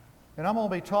And I'm going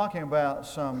to be talking about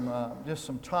just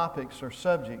some topics or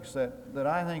subjects that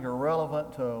I think are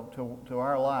relevant to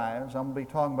our lives. I'm going to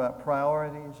be talking about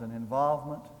priorities and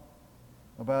involvement,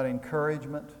 about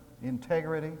encouragement,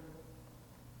 integrity,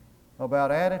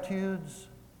 about attitudes,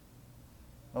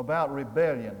 about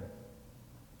rebellion,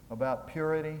 about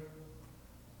purity.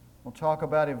 We'll talk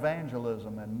about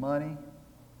evangelism and money.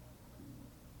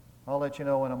 I'll let you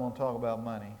know when I'm going to talk about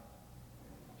money.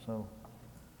 So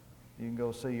you can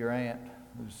go see your aunt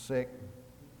who's sick,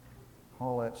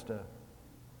 all that stuff.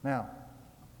 Now,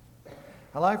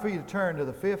 I'd like for you to turn to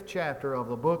the 5th chapter of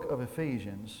the book of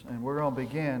Ephesians, and we're going to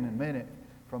begin in a minute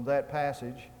from that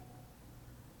passage.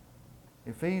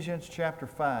 Ephesians chapter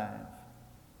 5.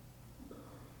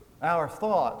 Our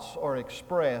thoughts are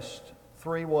expressed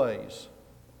 3 ways.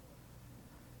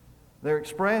 They're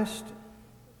expressed,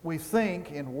 we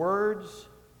think, in words,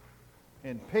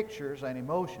 in pictures, and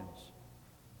emotions.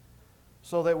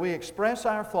 So that we express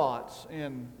our thoughts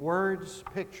in words,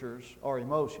 pictures, or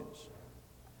emotions.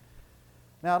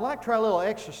 Now, I'd like to try a little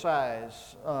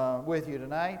exercise with you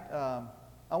tonight.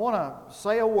 I want to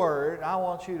say a word. I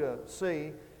want you to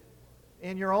see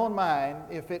in your own mind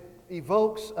if it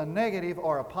evokes a negative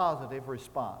or a positive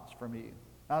response from you.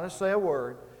 I'll just say a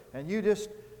word, and you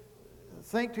just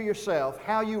think to yourself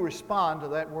how you respond to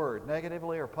that word,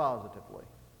 negatively or positively.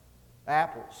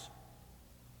 Apples.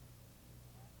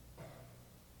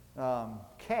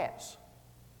 Cats.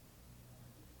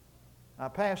 I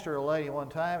pastored a lady one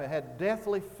time that had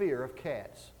deathly fear of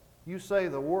cats. You say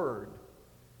the word,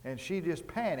 and she just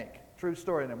panicked. True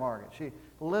story in the market. She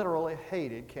literally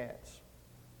hated cats.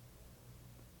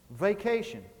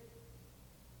 Vacation.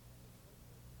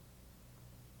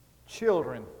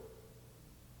 Children.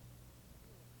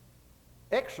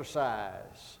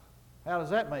 Exercise. How does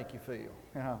that make you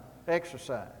feel?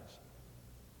 Exercise.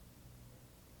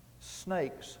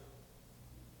 Snakes.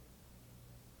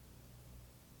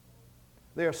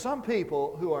 There are some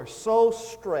people who are so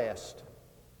stressed.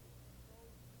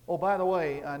 Oh, by the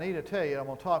way, I need to tell you, I'm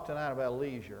going to talk tonight about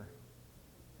leisure.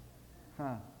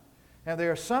 And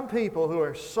there are some people who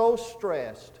are so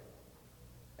stressed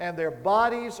and their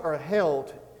bodies are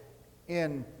held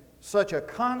in such a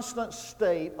constant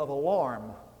state of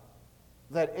alarm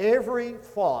that every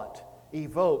thought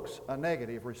evokes a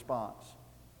negative response.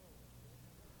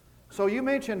 So you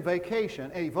mentioned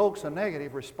vacation, it evokes a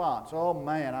negative response. Oh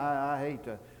man, I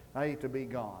hate to be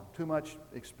gone. Too much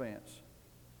expense.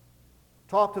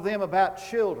 Talk to them about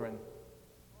children.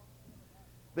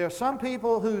 There are some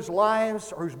people whose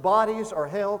lives, whose bodies are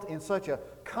held in such a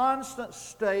constant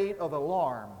state of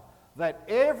alarm that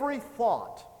every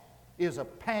thought is a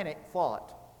panic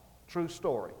thought. True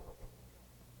story.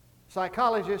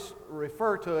 Psychologists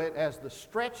refer to it as the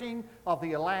stretching of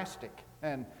the elastic.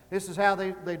 And this is how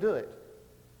they do it.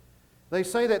 They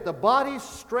say that the body's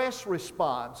stress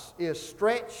response is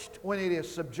stretched when it is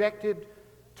subjected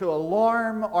to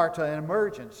alarm or to an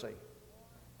emergency.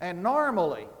 And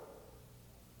normally,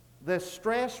 the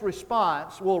stress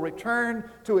response will return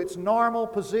to its normal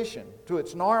position, to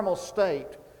its normal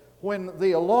state, when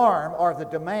the alarm or the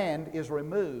demand is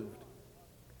removed.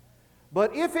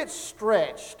 But if it's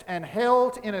stretched and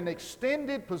held in an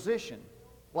extended position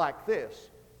like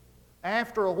this,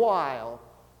 after a while,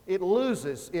 it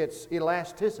loses its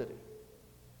elasticity.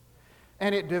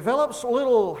 And it develops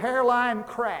little hairline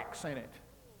cracks in it.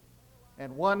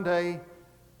 And one day,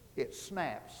 it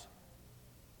snaps.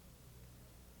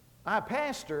 I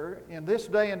pastor in this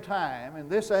day and time, in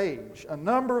this age, a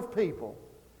number of people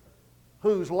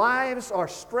whose lives are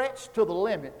stretched to the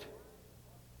limit.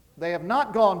 They have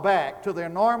not gone back to their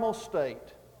normal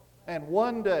state. And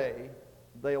one day,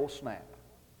 they'll snap.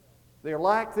 They're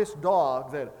like this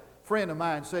dog that a friend of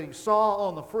mine said he saw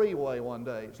on the freeway one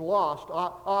day. It's lost,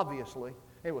 obviously.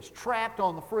 It was trapped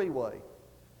on the freeway.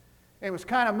 It was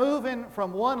kind of moving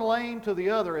from one lane to the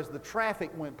other as the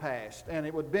traffic went past. And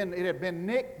it had been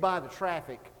nicked by the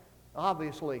traffic,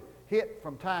 obviously hit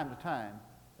from time to time.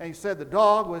 And he said the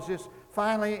dog was just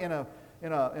finally in a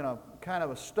kind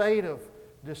of a state of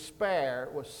despair,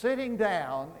 was sitting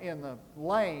down in the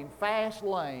lane, fast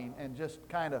lane, and just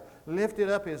kind of lifted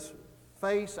up his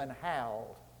face and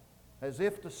howled, as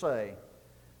if to say,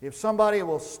 if somebody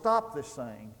will stop this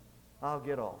thing, I'll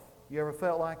get off. You ever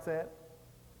felt like that?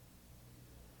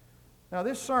 Now,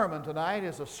 this sermon tonight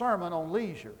is a sermon on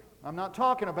leisure. I'm not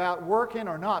talking about working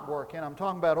or not working. I'm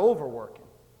talking about overworking.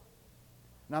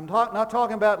 And I'm not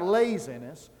talking about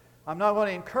laziness. I'm not going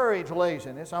to encourage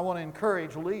laziness. I want to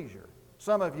encourage leisure.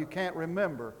 Some of you can't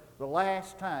remember the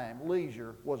last time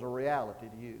leisure was a reality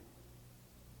to you.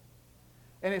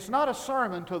 And it's not a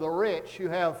sermon to the rich who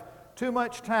have too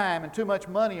much time and too much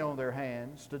money on their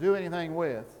hands to do anything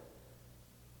with.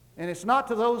 And it's not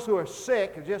to those who are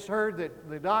sick. I just heard that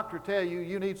the doctor tell you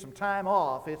you need some time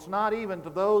off. It's not even to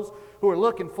those who are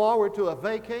looking forward to a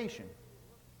vacation.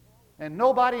 And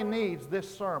nobody needs this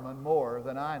sermon more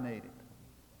than I need it.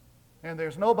 And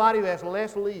there's nobody who has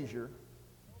less leisure.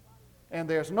 And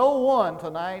there's no one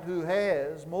tonight who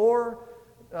has more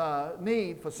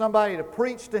need for somebody to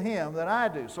preach to him than I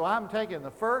do. So I'm taking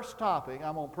the first topic,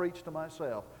 I'm going to preach to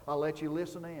myself. I'll let you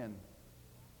listen in.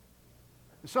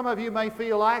 Some of you may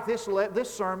feel like this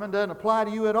sermon doesn't apply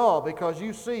to you at all because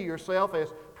you see yourself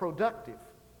as productive.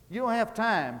 You don't have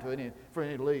time for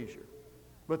any leisure.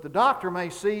 But the doctor may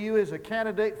see you as a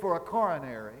candidate for a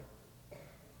coronary.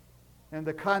 And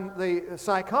the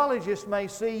psychologist may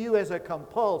see you as a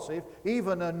compulsive,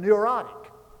 even a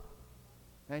neurotic.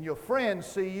 And your friends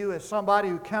see you as somebody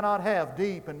who cannot have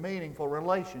deep and meaningful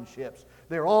relationships.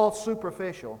 They're all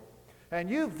superficial. And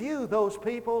you view those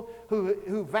people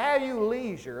who value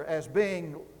leisure as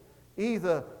being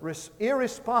either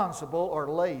irresponsible or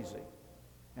lazy.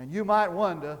 And you might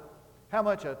wonder how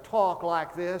much a talk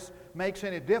like this makes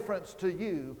any difference to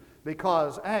you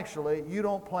because actually you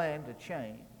don't plan to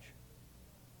change.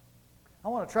 I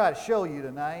want to try to show you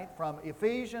tonight from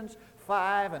Ephesians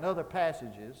 5 and other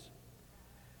passages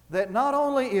that not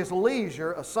only is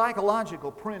leisure a psychological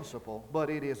principle, but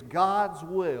it is God's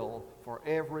will for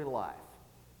every life.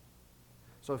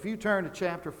 So if you turn to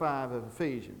chapter 5 of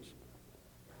Ephesians,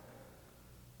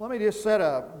 let me just set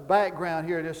a background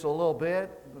here just a little bit.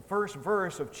 The first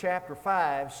verse of chapter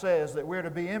 5 says that we're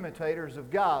to be imitators of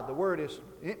God. The word is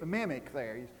mimic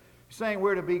there. He's saying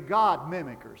we're to be God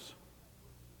mimickers.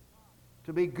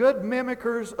 To be good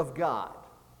mimickers of God.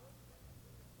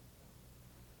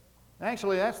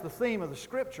 Actually, that's the theme of the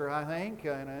Scripture, I think,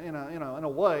 in a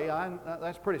way.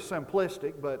 That's pretty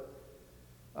simplistic, but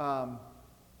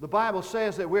the Bible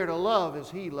says that we're to love as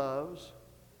He loves.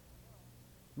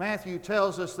 Matthew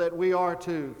tells us that we are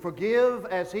to forgive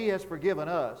as He has forgiven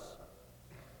us.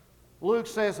 Luke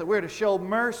says that we're to show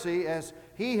mercy as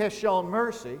He has shown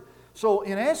mercy. So,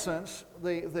 in essence,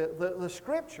 the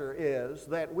Scripture is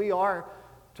that we are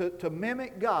to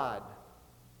mimic God.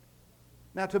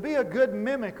 Now, to be a good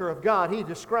mimicker of God, he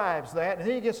describes that, and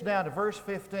he gets down to verse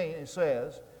 15 and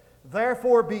says,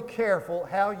 "Therefore be careful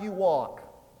how you walk."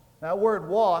 Now, the word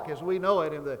walk, as we know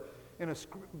it in a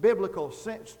biblical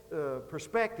sense,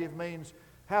 perspective, means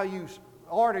how you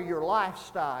order your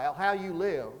lifestyle, how you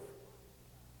live.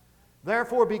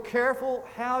 Therefore be careful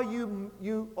how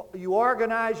you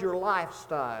organize your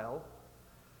lifestyle,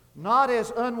 not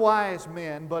as unwise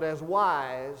men, but as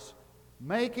wise,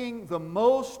 making the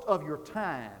most of your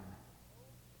time,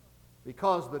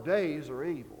 because the days are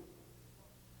evil.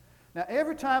 Now,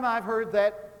 every time I've heard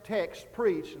that text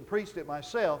preached, and preached it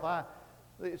myself,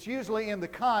 it's usually in the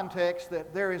context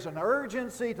that there is an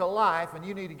urgency to life and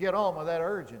you need to get on with that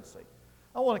urgency.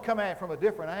 I want to come at it from a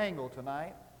different angle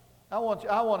tonight. I want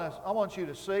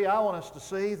us to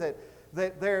see that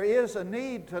there is a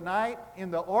need tonight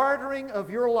in the ordering of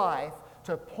your life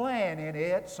to plan in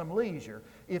it some leisure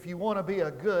if you want to be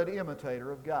a good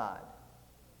imitator of God.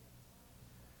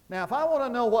 Now, if I want to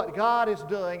know what God is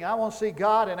doing, I want to see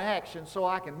God in action so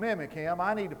I can mimic Him,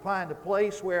 I need to find a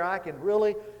place where I can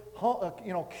really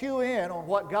cue in on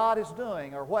what God is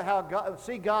doing or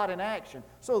see God in action.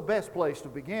 So the best place to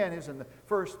begin is in the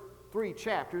first 3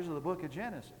 chapters of the book of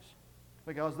Genesis,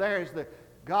 because there is the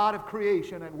God of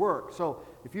creation at work. So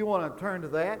if you want to turn to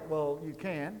that, well, you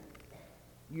can.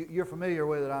 You're familiar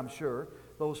with it, I'm sure,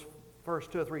 those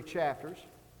first 2 or 3 chapters.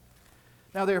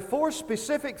 Now, there are 4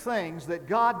 specific things that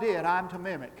God did I'm to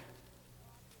mimic.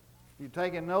 You're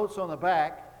taking notes on the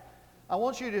back. I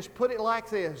want you to just put it like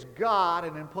this, God,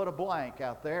 and then put a blank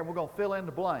out there, and we're going to fill in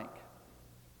the blank.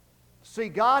 See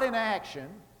God in action.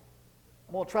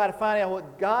 I'm going to try to find out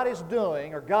what God is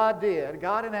doing, or God did,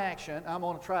 God in action. I'm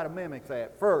going to try to mimic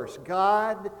that. First,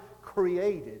 God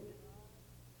created.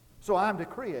 So I'm to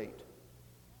create.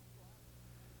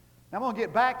 Now, I'm going to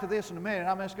get back to this in a minute.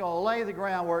 I'm just going to lay the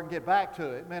groundwork and get back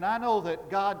to it. Man, I know that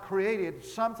God created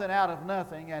something out of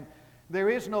nothing, and there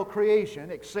is no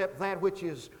creation except that which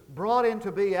is brought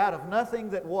into being out of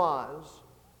nothing that was.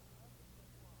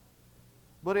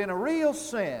 But in a real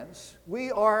sense,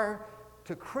 we are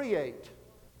to create.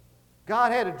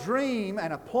 God had a dream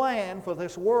and a plan for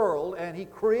this world, and He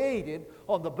created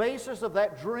on the basis of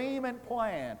that dream and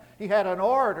plan. He had an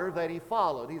order that He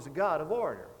followed. He's a God of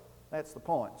order. That's the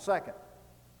point. Second,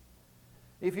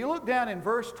 if you look down in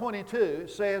verse 22, it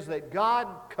says that God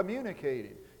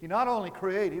communicated. He not only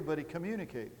created, but He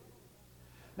communicated.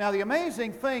 Now, the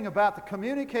amazing thing about the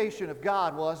communication of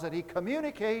God was that He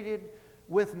communicated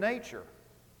with nature.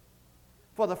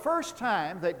 For the first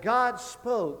time that God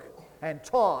spoke and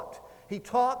talked, He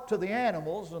talked to the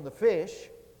animals and the fish.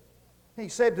 He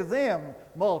said to them,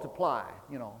 multiply,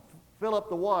 fill up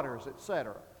the waters,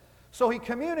 etc. So He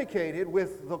communicated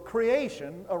with the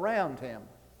creation around Him.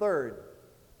 Third,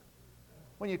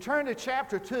 when you turn to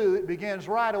chapter 2, it begins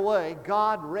right away,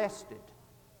 God rested.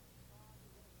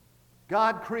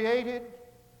 God created,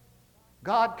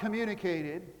 God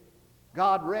communicated,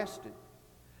 God rested.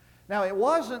 Now, it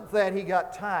wasn't that He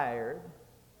got tired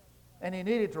and He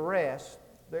needed to rest.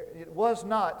 It's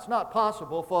not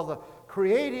possible for the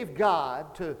creative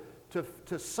God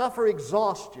to suffer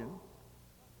exhaustion.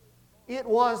 It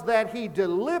was that He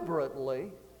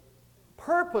deliberately,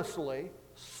 purposely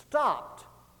stopped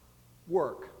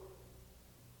work.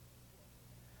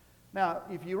 Now,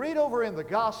 if you read over in the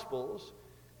Gospels,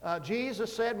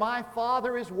 Jesus said, my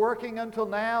Father is working until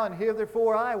now, and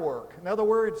hitherefore I work. In other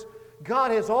words, God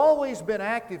has always been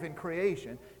active in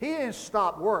creation. He didn't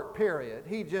stop work, period.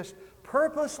 He just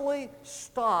purposely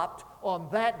stopped on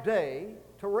that day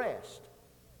to rest.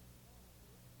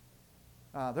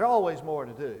 There's always more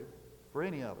to do for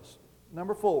any of us.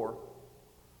 Number 4,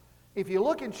 if you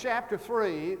look in chapter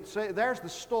 3, there's the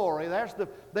story, there's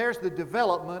the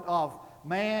development of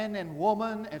man and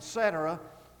woman, etc.,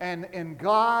 and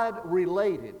God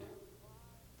related.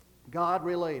 God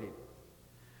related.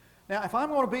 Now, if I'm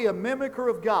going to be a mimicker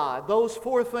of God, those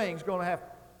 4 things are going to have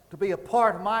to be a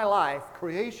part of my life: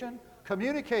 creation,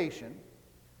 communication,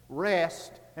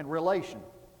 rest, and relation.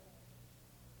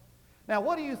 Now,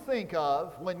 what do you think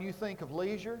of when you think of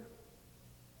leisure?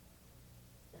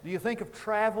 Do you think of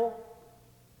travel,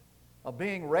 of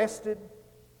being rested,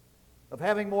 of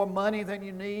having more money than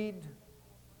you need,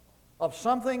 of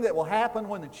something that will happen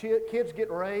when the kids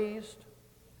get raised?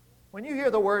 When you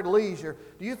hear the word leisure,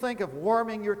 do you think of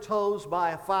warming your toes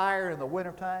by a fire in the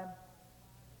wintertime?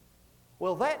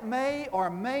 Well, that may or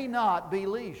may not be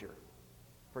leisure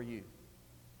for you.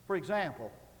 For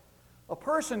example, a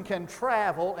person can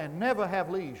travel and never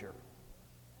have leisure.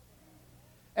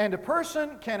 And a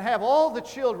person can have all the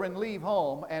children leave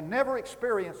home and never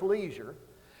experience leisure.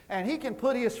 And he can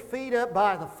put his feet up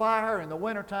by the fire in the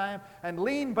wintertime and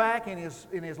lean back in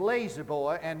his lazy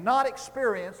boy and not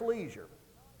experience leisure.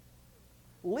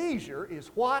 Leisure is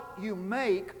what you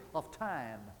make of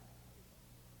time.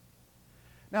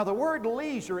 Now, the word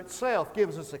leisure itself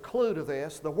gives us a clue to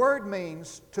this. The word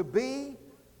means to be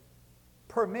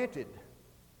permitted.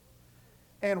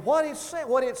 And what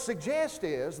it suggests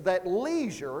is that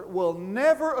leisure will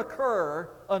never occur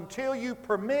until you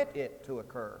permit it to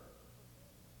occur.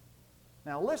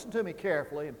 Now, listen to me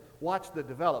carefully and watch the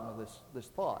development of this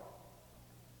thought.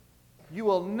 You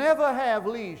will never have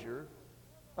leisure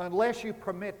unless you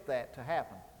permit that to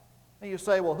happen. And you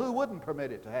say, well, who wouldn't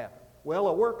permit it to happen? Well,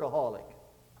 a workaholic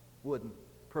wouldn't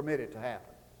permit it to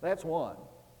happen. That's one.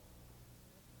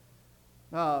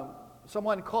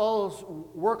 Someone calls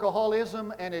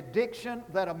workaholism an addiction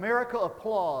that America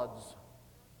applauds.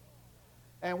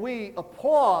 And we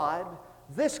applaud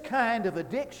this kind of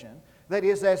addiction that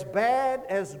is as bad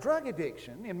as drug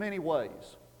addiction in many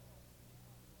ways.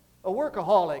 A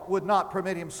workaholic would not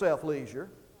permit himself leisure.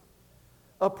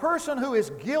 A person who is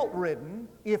guilt-ridden,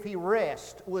 if he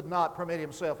rests, would not permit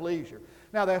himself leisure.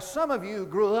 Now, there's some of you who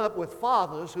grew up with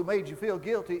fathers who made you feel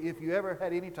guilty if you ever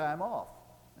had any time off.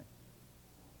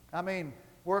 I mean,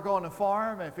 work on the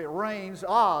farm, if it rains,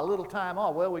 a little time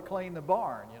off. Well, we clean the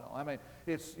barn, I mean,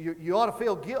 you ought to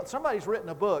feel guilt. Somebody's written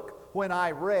a book, When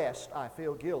I Rest, I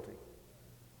Feel Guilty.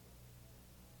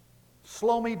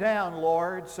 Slow me down,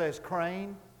 Lord, says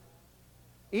Crane.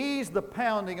 Ease the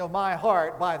pounding of my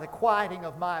heart by the quieting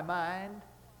of my mind.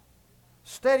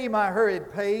 Steady my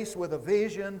hurried pace with a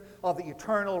vision of the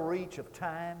eternal reach of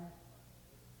time.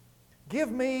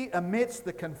 Give me, amidst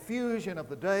the confusion of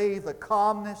the day, the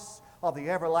calmness of the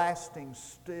everlasting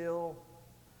still.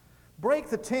 Break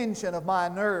the tension of my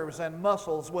nerves and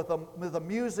muscles with the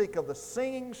music of the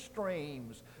singing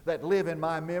streams that live in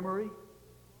my memory.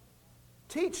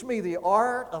 Teach me the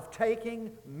art of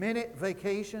taking minute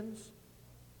vacations,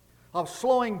 of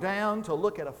slowing down to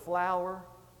look at a flower,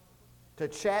 to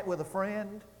chat with a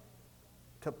friend,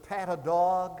 to pat a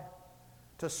dog,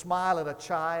 to smile at a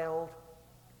child,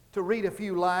 to read a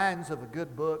few lines of a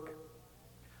good book.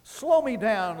 Slow me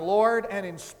down, Lord, and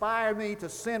inspire me to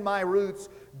send my roots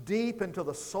deep into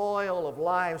the soil of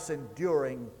life's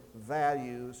enduring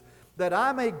values, that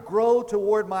I may grow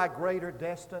toward my greater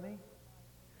destiny.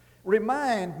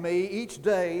 Remind me each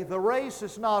day the race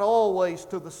is not always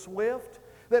to the swift,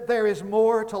 that there is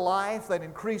more to life than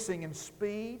increasing in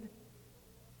speed?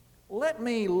 Let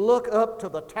me look up to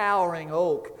the towering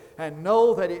oak and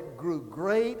know that it grew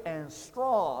great and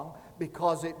strong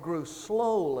because it grew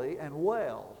slowly and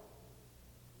well.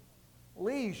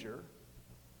 Leisure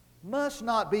must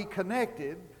not be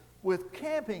connected with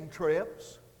camping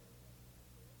trips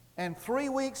and 3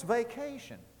 weeks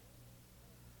vacation.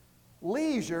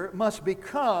 Leisure must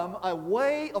become a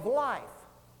way of life,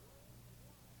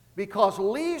 because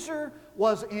leisure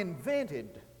was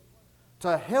invented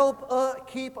to help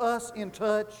keep us in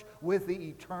touch with the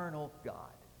eternal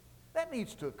God. That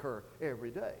needs to occur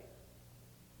every day.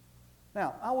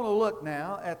 Now, I want to look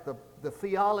now at the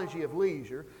theology of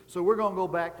leisure, so we're going to go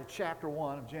back to chapter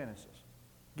 1 of Genesis.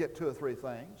 Get 2 or 3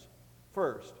 things.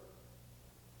 First,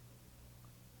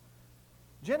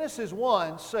 Genesis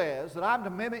 1 says that I'm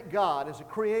to mimic God as a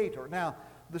creator. Now,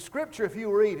 the scripture, if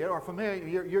you read it or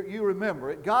familiar, you remember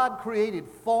it. God created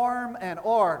form and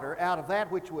order out of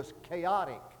that which was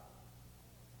chaotic.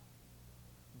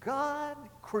 God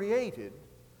created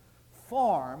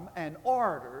form and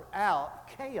order out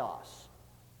of chaos.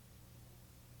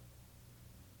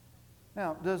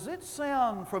 Now, does it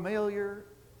sound familiar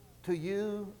to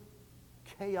you,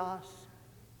 chaos?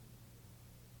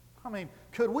 I mean,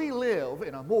 could we live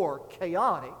in a more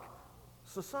chaotic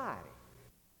society?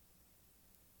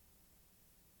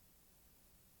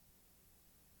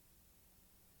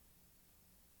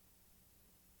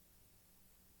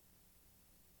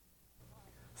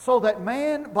 So that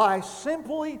man, by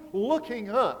simply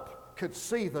looking up, could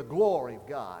see the glory of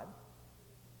God.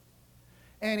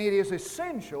 And it is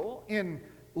essential in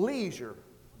leisure.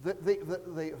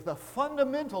 The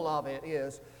fundamental of it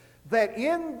is that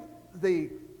in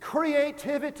the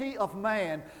creativity of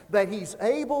man, that he's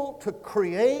able to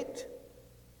create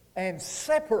and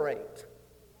separate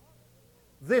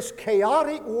this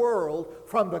chaotic world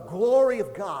from the glory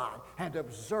of God and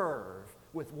observe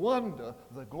with wonder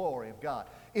the glory of God.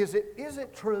 Is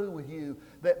it true with you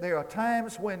that there are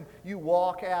times when you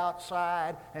walk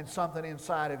outside and something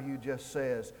inside of you just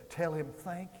says, tell him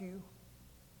thank you?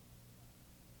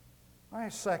 All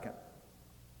right, second,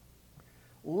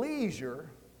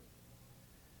 leisure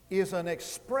is an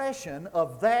expression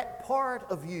of that part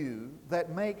of you that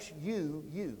makes you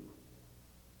you.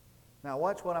 Now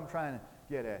watch what I'm trying to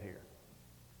get at here.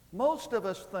 Most of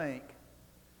us think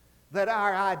that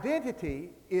our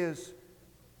identity is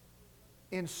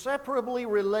inseparably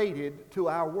related to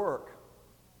our work.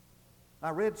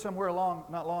 I read somewhere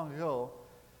not long ago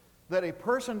that a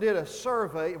person did a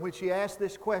survey in which he asked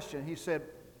this question. He said,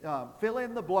 fill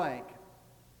in the blank.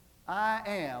 I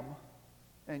am,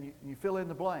 and you fill in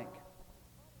the blank.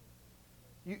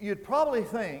 You'd probably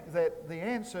think that the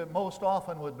answer most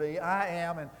often would be, I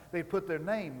am, and they'd put their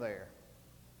name there.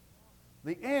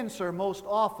 The answer most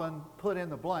often put in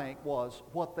the blank was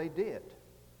what they did.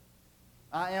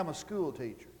 I am a school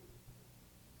teacher.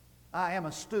 I am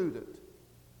a student.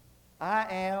 I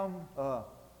am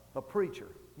a preacher,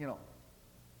 you know.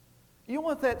 You know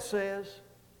what that says?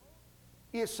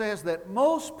 It says that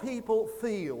most people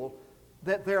feel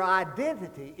that their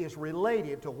identity is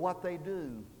related to what they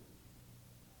do.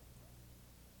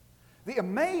 The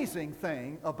amazing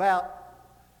thing about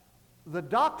the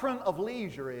doctrine of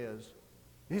leisure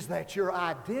is that your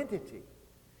identity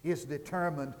is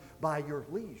determined by your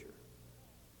leisure.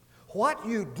 What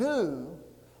you do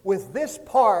with this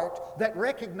part that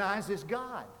recognizes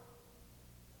God.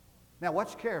 Now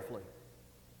watch carefully.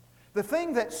 The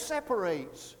thing that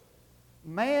separates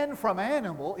man from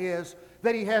animal is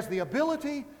that he has the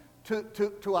ability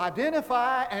to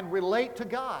identify and relate to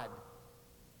God.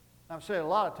 I've said a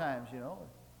lot of times, you know,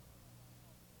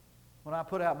 when I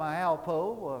put out my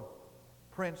Alpo,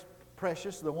 Prince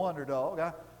Precious, the wonder dog,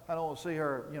 I don't want to see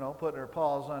her, you know, putting her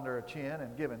paws under her chin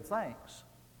and giving thanks,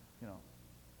 you know.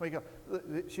 Well, you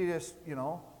go, she just, you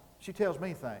know, she tells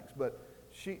me thanks, but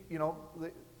she, you know,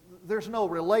 there's no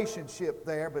relationship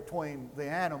there between the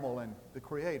animal and the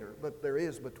Creator, but there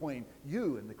is between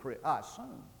you and the Creator, I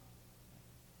assume.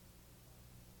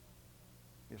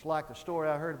 It's like the story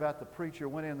I heard about the preacher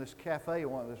went in this cafe,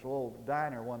 this old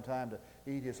diner one time to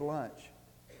eat his lunch.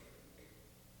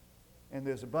 And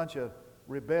there's a bunch of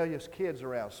rebellious kids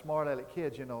around, smart-aleck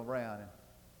kids, you know, around.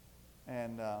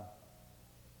 And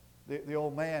the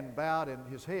old man bowed in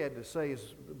his head to say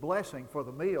his blessing for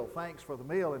the meal, thanks for the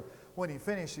meal. And when he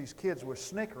finished, these kids were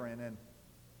snickering. And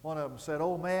one of them said,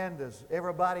 "Old man, does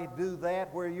everybody do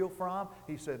that where you're from?"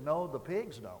 He said, "No, the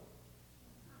pigs don't."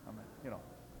 I mean, you know.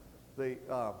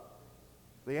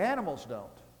 The animals don't.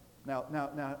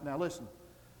 Now listen.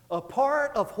 A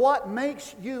part of what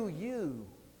makes you you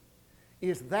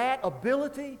is that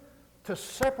ability to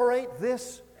separate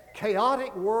this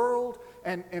chaotic world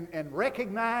and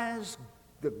recognize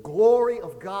the glory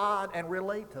of God and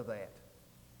relate to that.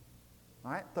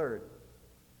 All right, third.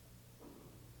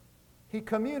 He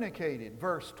communicated,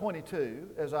 verse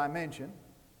 22, as I mentioned.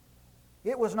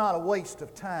 It was not a waste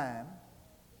of time.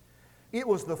 It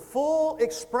was the full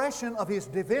expression of His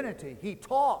divinity. He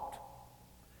talked.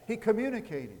 He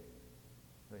communicated.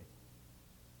 See?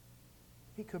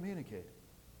 He communicated.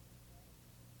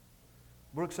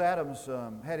 Brooks Adams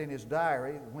had in his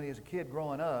diary, when he was a kid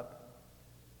growing up,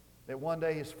 that one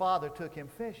day his father took him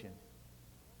fishing.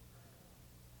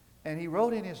 And he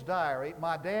wrote in his diary,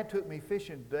 "My dad took me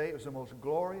fishing today. It was the most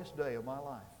glorious day of my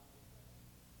life."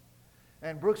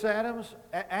 And Brooks Adams,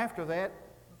 after that,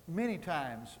 many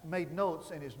times made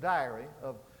notes in his diary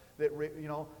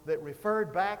that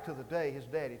referred back to the day his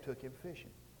daddy took him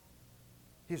fishing.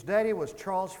 His daddy was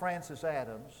Charles Francis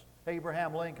Adams,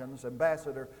 Abraham Lincoln's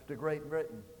ambassador to Great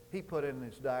Britain. He put in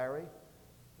his diary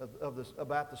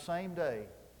about the same day,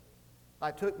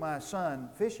 "I took my son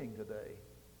fishing today.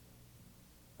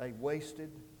 A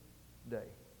wasted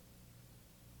day."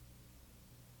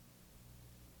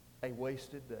 A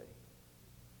wasted day.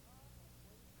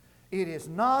 It is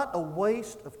not a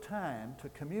waste of time to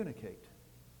communicate.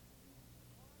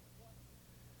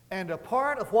 And a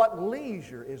part of what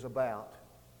leisure is about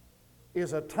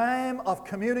is a time of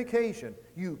communication.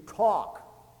 You talk.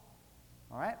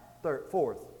 All right?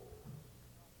 Fourth,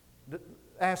 the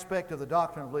aspect of the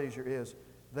doctrine of leisure is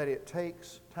that it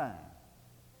takes time.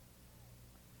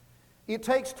 It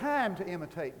takes time to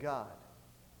imitate God.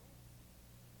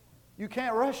 You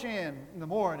can't rush in the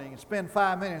morning and spend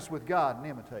 5 minutes with God and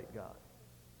imitate God.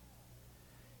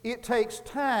 It takes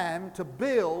time to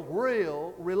build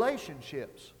real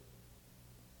relationships.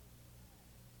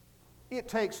 It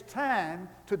takes time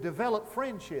to develop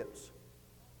friendships.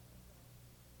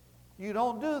 You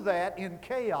don't do that in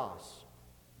chaos.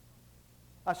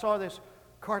 I saw this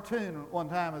cartoon one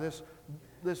time of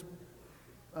this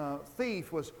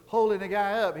thief was holding a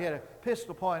guy up. He had a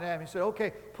pistol pointed at him. He said,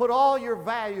 "Okay, put all your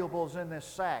valuables in this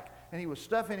sack." And he was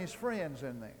stuffing his friends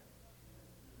in there.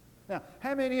 Now,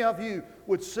 how many of you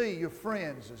would see your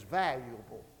friends as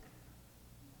valuable?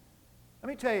 Let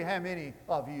me tell you how many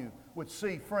of you would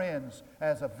see friends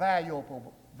as a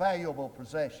valuable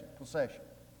possession.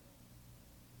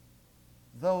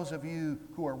 Those of you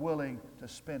who are willing to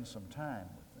spend some time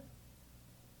with them.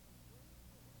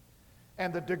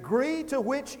 And the degree to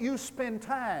which you spend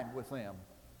time with them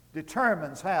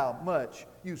determines how much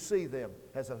you see them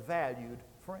as a valued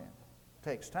friend. It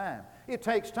takes time. It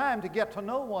takes time to get to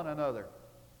know one another.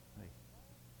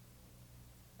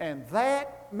 And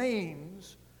that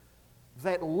means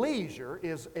that leisure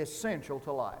is essential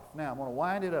to life. Now, I'm going to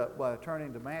wind it up by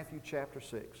turning to Matthew chapter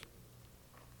 6.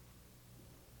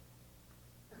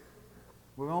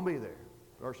 We're going to be there.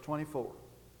 Verse 24.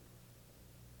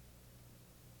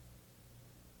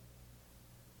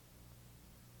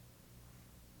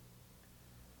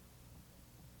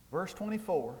 Verse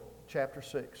 24, chapter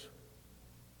 6.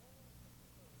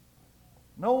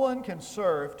 No one can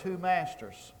serve two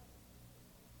masters,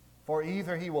 for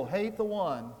either he will hate the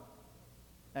one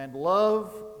and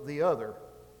love the other,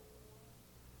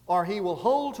 or he will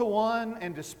hold to one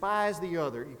and despise the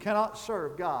other. You cannot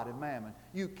serve God and mammon.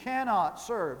 You cannot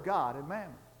serve God and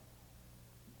mammon.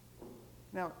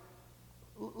 Now,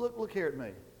 look here at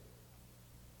me.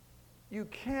 You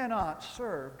cannot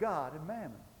serve God and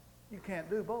mammon. You can't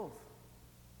do both.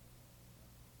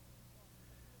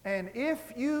 And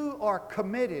if you are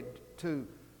committed to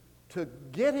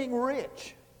getting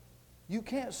rich, you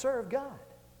can't serve God.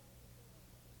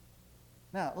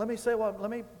 Now, let me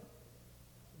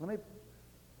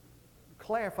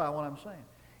clarify what I'm saying.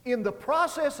 In the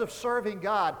process of serving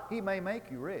God, He may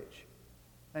make you rich,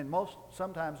 and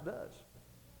sometimes does.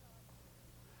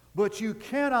 But you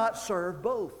cannot serve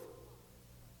both.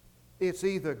 It's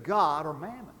either God or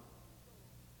mammon.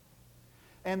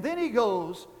 And then he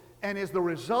goes, and as the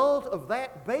result of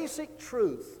that basic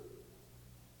truth,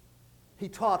 he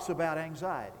talks about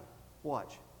anxiety.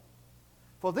 Watch.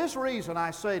 For this reason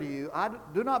I say to you,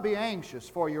 do not be anxious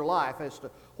for your life as to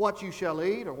what you shall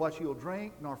eat or what you'll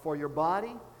drink, nor for your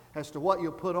body as to what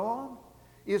you'll put on.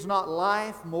 Is not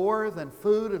life more than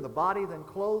food and the body than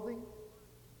clothing?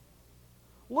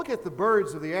 Look at the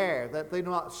birds of the air, that they do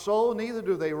not sow, neither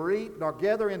do they reap, nor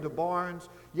gather into barns,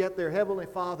 yet their heavenly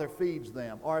Father feeds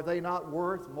them. Are they not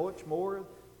worth much more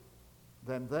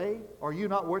than they? Are you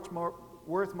not worth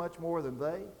much more than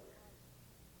they?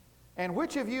 And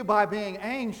which of you, by being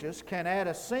anxious, can add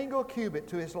a single cubit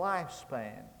to his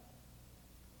lifespan?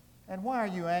 And why are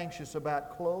you anxious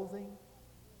about clothing?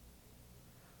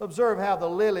 Observe how the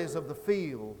lilies of the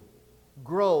field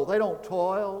grow. They don't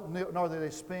toil, nor do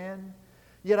they spin.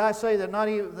 Yet I say that not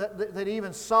even that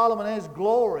even Solomon in his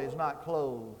glory is not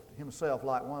clothed himself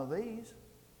like one of these.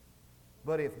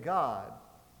 But if God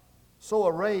so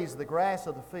arrays the grass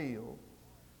of the field,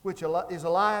 which is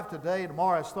alive today,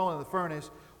 tomorrow is thrown in the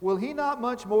furnace, will He not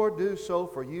much more do so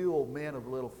for you, O men of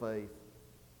little faith?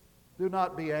 Do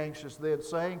not be anxious then,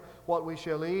 saying, what we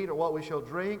shall eat, or what we shall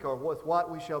drink, or with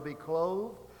what we shall be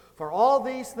clothed. For all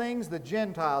these things the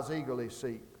Gentiles eagerly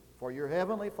seek. For your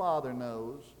heavenly Father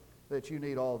knows that you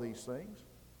need all these things.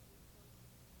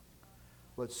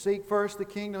 But seek first the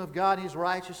kingdom of God and His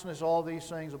righteousness, all these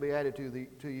things will be added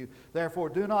to you. Therefore,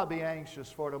 do not be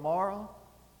anxious for tomorrow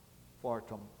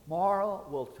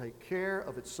will take care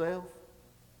of itself.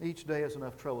 Each day has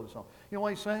enough trouble of its own. You know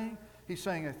what He's saying? He's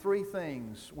saying there are three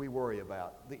things we worry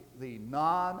about. The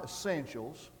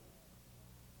non-essentials.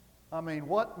 I mean,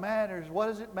 what matters? What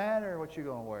does it matter what you're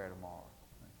going to wear tomorrow?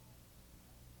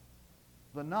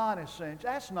 The non-essential,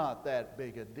 that's not that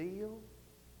big a deal.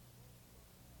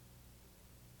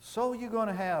 So you're going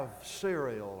to have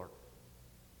cereal or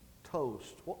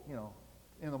toast,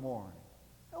 in the morning.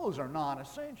 Those are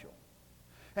non-essential.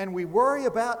 And we worry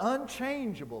about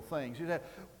unchangeable things. You say,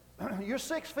 you're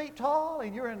 6 feet tall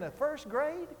and you're in the first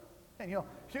grade? And you're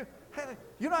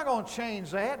not going to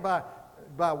change that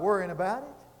by worrying about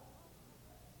it.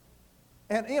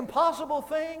 And impossible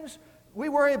things, we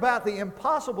worry about the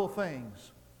impossible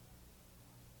things.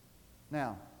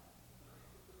 Now,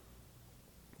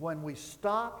 when we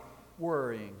stop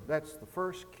worrying, that's the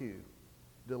first cue.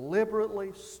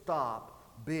 Deliberately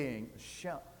stop being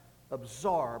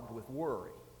absorbed with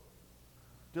worry.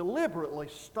 Deliberately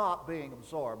stop being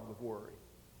absorbed with worry.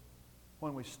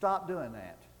 When we stop doing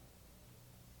that,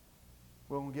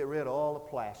 we're going to get rid of all the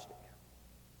plastic.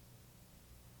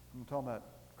 I'm talking about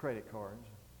credit cards.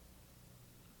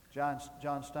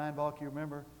 John Steinbach, you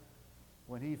remember,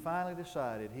 when he finally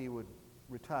decided he would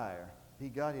retire, he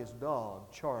got his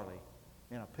dog, Charlie,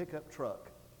 in a pickup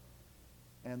truck.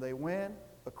 And they went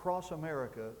across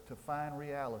America to find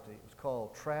reality. It was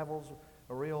called Travels,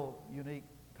 a real unique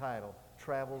title,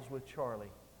 Travels with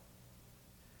Charlie.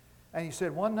 And he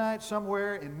said one night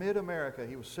somewhere in mid-America,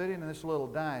 he was sitting in this little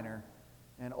diner,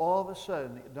 and all of a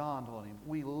sudden it dawned on him,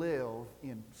 we live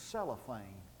in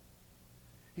cellophane.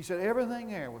 He said everything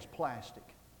there was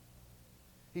plastic.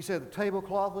 He said the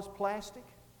tablecloth was plastic,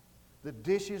 the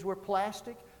dishes were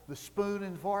plastic, the spoon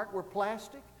and fork were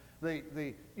plastic,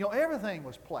 everything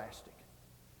was plastic.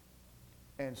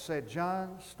 And said,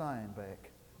 John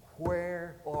Steinbeck,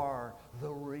 where are the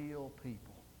real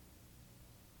people?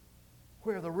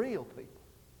 Where are the real people?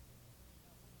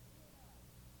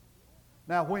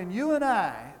 Now, when you and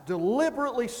I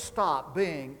deliberately stop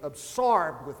being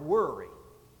absorbed with worry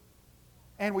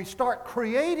and we start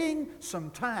creating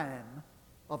some time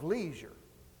of leisure,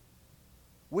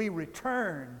 we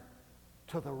return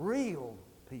to the real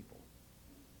people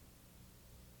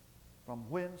from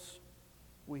whence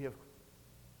we have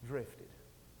drifted.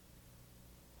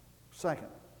 Second,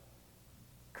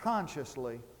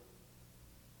 consciously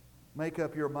make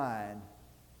up your mind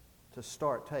to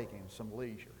start taking some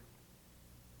leisure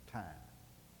time.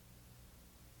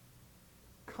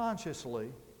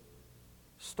 Consciously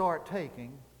start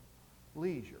taking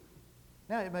leisure.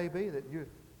 Now it may be that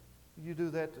you do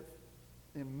that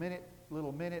in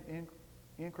little minute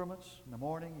increments. In the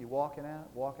morning, you walk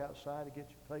outside to get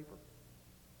your paper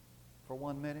for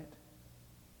 1 minute.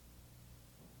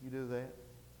 You do that.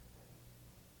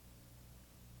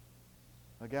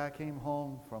 A guy came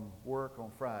home from work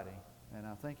on Friday, and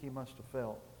I think he must have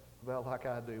felt about like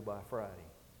I do by Friday.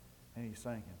 And he's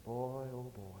thinking, boy,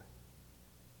 oh boy,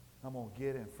 I'm going to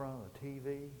get in front of the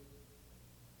TV,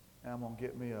 and I'm going to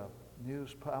get me a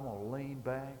newspaper, I'm going to lean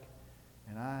back,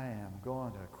 and I am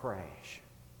going to crash.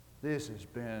 This has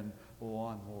been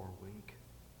one more week.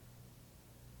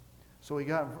 So he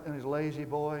got in his lazy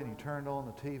boy, and he turned on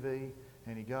the TV,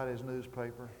 and he got his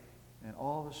newspaper, and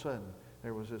all of a sudden,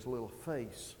 there was this little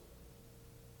face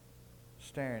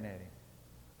staring at him.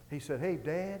 He said, hey,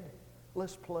 Dad,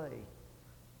 let's play.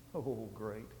 Oh,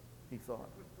 great, he thought.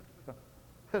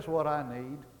 That's what I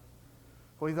need.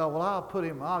 Well, he thought, well,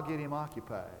 I'll get him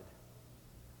occupied.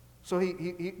 So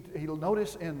he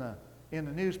noticed in the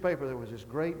newspaper there was this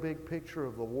great big picture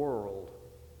of the world,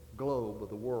 globe of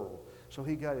the world. So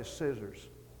he got his scissors,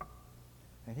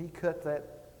 and he cut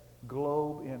that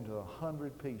globe into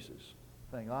 100 pieces.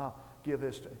 I'll give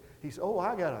this to... He said, oh,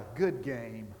 I got a good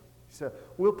game. He said,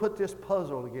 we'll put this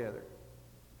puzzle together.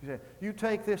 He said, you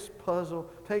take this puzzle,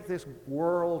 take this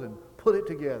world and put it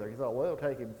together. He thought, well, it'll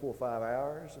take him 4 or 5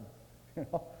 hours. And,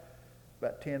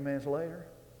 About 10 minutes later,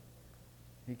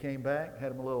 he came back,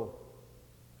 had him a little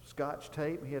Scotch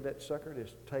tape. He had that sucker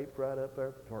just taped right up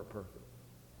there, perfect.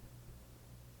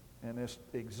 And this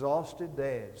exhausted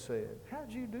dad said,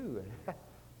 "How'd you do it?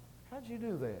 How'd you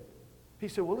do that?" He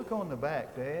said, "Well, look on the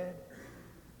back, Dad."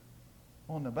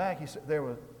 On the back, he said, there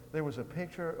was a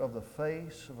picture of the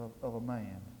face of a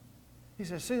man. He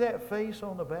said, "See that face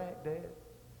on the back, Dad?"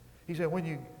 He said, when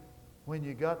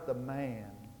you got the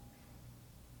man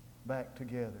back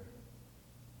together,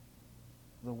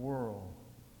 the world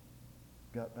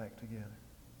got back together.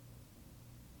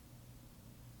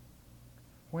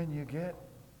 When you get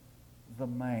the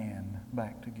man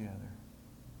back together,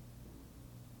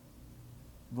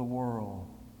 the world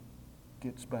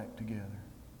gets back together.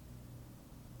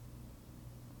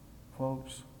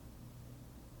 Folks,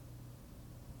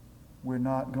 we're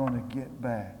not going to get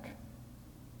back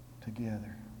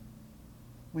together.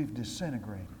 We've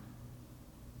disintegrated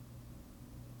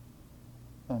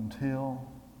until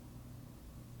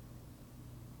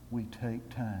we take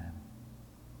time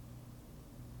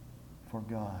for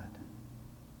God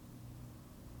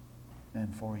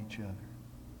and for each other.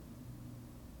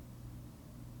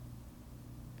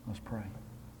 Let's pray.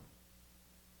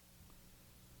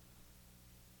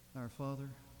 Our Father,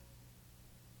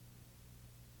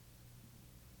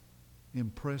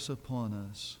 impress upon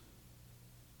us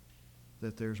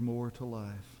that there's more to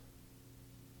life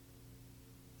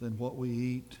than what we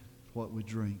eat, what we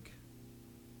drink,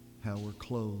 how we're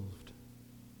clothed.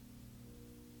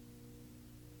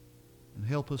 And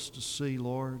help us to see,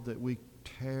 Lord, that we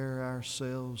tear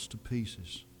ourselves to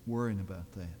pieces worrying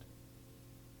about that.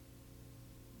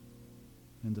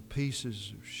 And the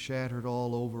pieces are shattered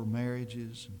all over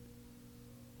marriages and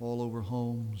all over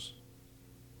homes,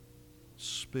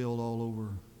 spilled all over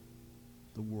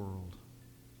the world.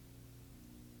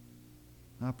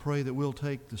 I pray that we'll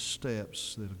take the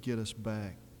steps that'll get us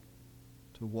back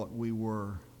to what we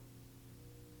were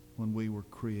when we were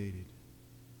created.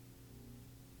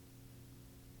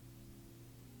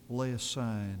 Lay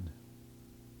aside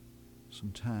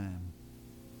some time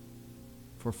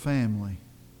for family,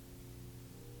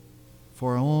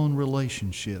 for our own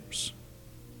relationships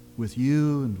with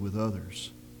you and with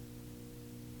others.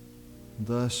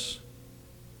 Thus,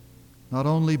 not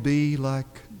only be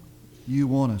like you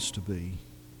want us to be,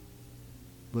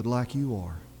 but like you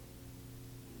are.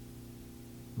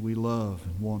 We love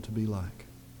and want to be like.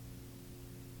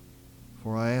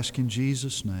 For I ask in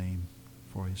Jesus' name,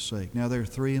 for His sake. Now there are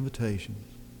 3 invitations.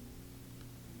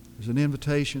 There's an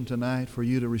invitation tonight for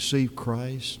you to receive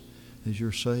Christ as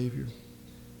your Savior.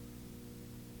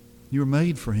 You were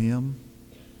made for Him.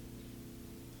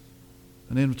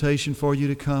 An invitation for you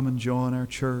to come and join our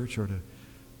church or to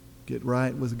get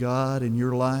right with God in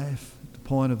your life. At the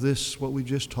point of this, what we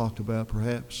just talked about,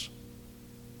 perhaps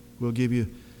we'll give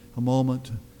you a moment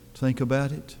to think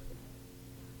about it.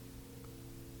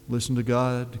 Listen to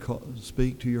God to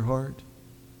speak to your heart.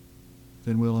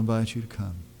 Then we'll invite you to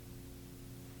come.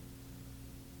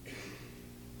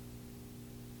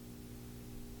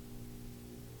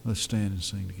 Let's stand and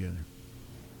sing together.